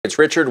It's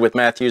Richard with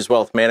Matthews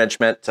Wealth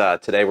Management.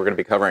 Today we're going to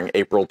be covering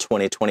April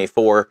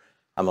 2024.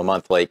 I'm a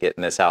month late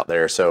getting this out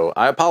there, so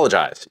I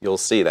apologize. You'll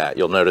see that.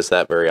 You'll notice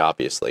that very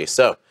obviously.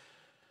 So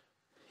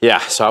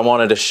I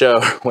wanted to show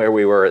where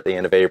we were at the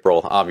end of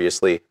April.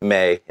 Obviously,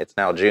 May. It's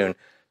now June,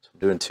 so I'm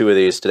doing two of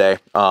these today.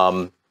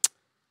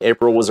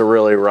 April was a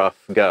really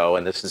rough go,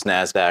 and this is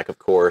NASDAQ, of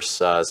course,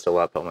 still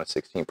up almost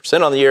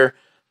 16% on the year,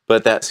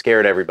 but that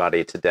scared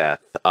everybody to death.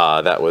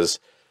 That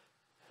was...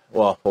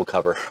 Well, we'll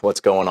cover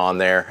what's going on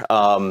there.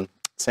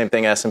 Same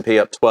thing, S&P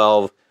up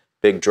 12,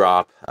 big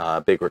drop,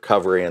 big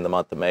recovery in the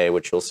month of May,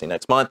 which you'll see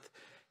next month.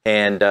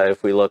 And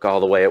if we look all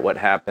the way at what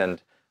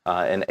happened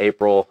in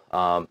April,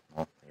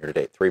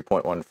 year-to-date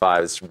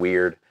 3.15 is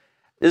weird.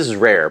 This is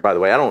rare, by the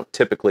way. I don't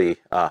typically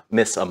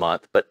miss a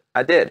month, but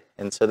I did.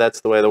 And so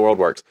that's the way the world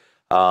works.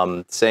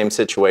 Same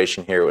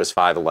situation here. It was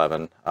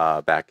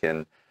 5.11 back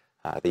in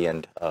the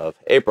end of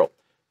April.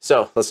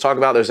 So let's talk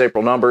about those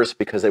April numbers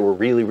because they were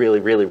really,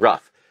 really, really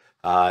rough.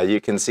 You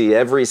can see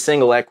every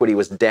single equity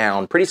was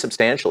down pretty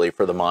substantially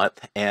for the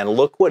month, and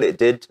look what it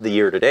did to the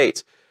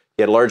year-to-date.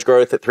 You had large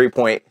growth at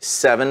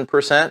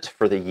 3.7%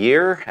 for the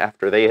year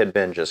after they had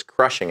been just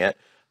crushing it.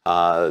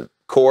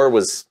 Core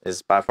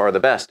is by far the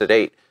best at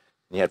 8.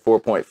 You had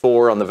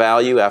 4.4 on the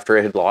value after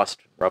it had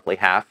lost roughly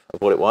half of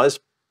what it was.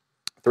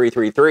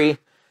 333,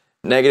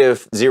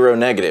 negative, 0,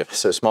 negative.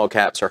 So small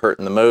caps are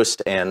hurting the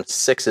most, and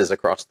 6s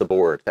across the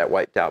board. That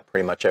wiped out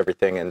pretty much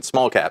everything in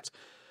small caps.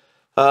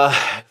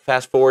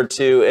 Fast forward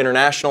to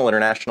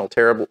international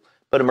terrible,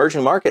 but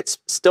emerging markets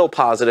still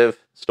positive,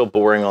 still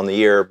boring on the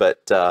year,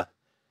 but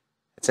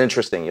it's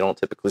interesting. You don't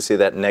typically see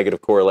that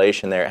negative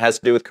correlation there. It has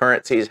to do with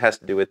currencies, has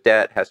to do with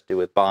debt, has to do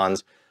with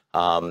bonds,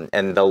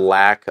 and the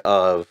lack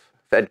of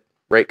Fed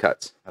rate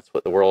cuts. That's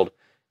what the world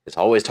is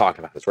always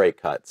talking about, is rate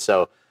cuts.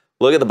 So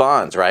look at the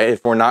bonds, right?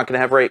 If we're not going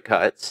to have rate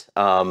cuts,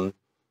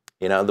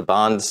 you know, the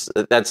bonds,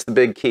 that's the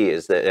big key,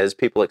 is that as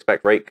people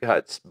expect rate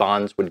cuts,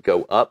 bonds would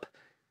go up.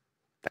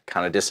 That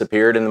kind of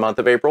disappeared in the month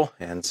of April,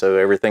 and so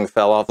everything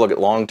fell off. Look at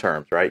long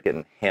terms, right?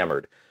 Getting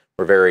hammered.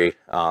 We're very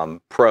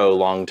pro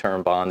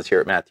long-term bonds here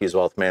at Matthews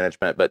Wealth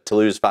Management, but to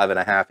lose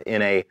 5.5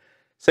 in a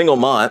single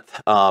month,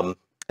 and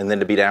then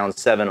to be down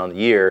 7 on the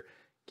year,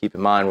 keep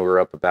in mind we were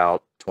up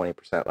about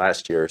 20%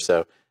 last year,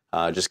 so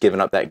just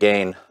giving up that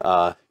gain,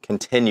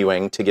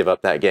 continuing to give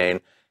up that gain.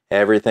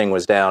 Everything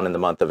was down in the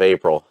month of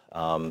April.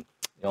 The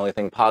only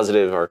thing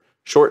positive are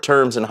short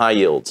terms and high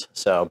yields.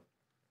 So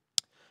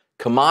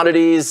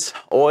commodities,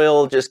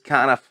 oil just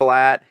kind of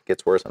flat,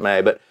 gets worse in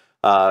May, but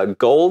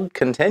gold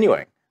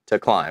continuing to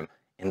climb.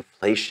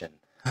 Inflation.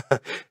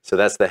 So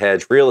that's the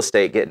hedge. Real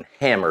estate getting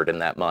hammered in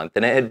that month,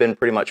 and it had been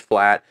pretty much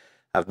flat.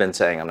 I've been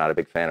saying I'm not a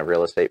big fan of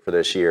real estate for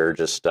this year,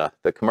 just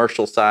the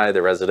commercial side,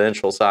 the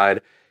residential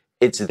side.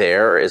 It's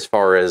there as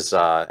far as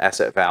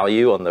asset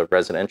value on the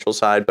residential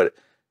side, but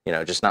you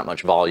know, just not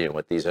much volume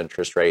with these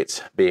interest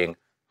rates being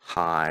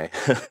high.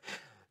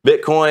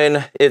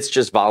 Bitcoin, it's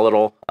just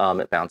volatile.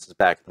 It bounces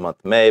back in the month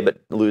of May, but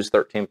lose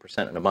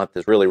 13% in a month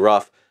is really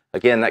rough.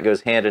 Again, that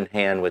goes hand in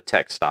hand with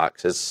tech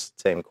stocks. It's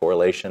the same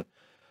correlation.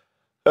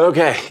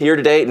 Okay,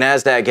 year-to-date,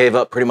 NASDAQ gave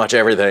up pretty much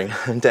everything.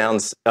 Down,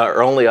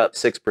 or only up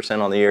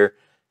 6% on the year.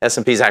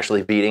 S&P's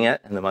actually beating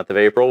it in the month of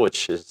April,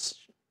 which is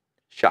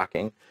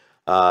shocking.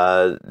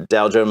 Dow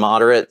Jones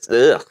moderate,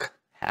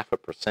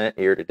 0.5%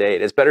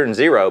 year-to-date. It's better than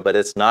 0, but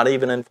it's not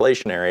even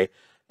inflationary.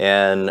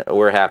 And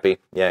we're happy,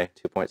 yay,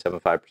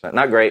 2.75%.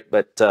 Not great,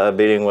 but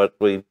beating what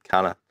we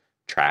kind of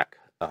track.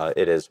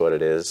 It is what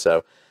it is.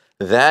 So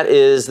that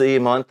is the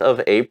month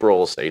of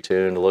April. Stay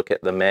tuned, look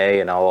at the May,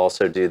 and I'll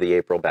also do the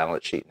April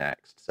balance sheet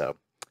next. So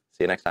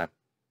see you next time.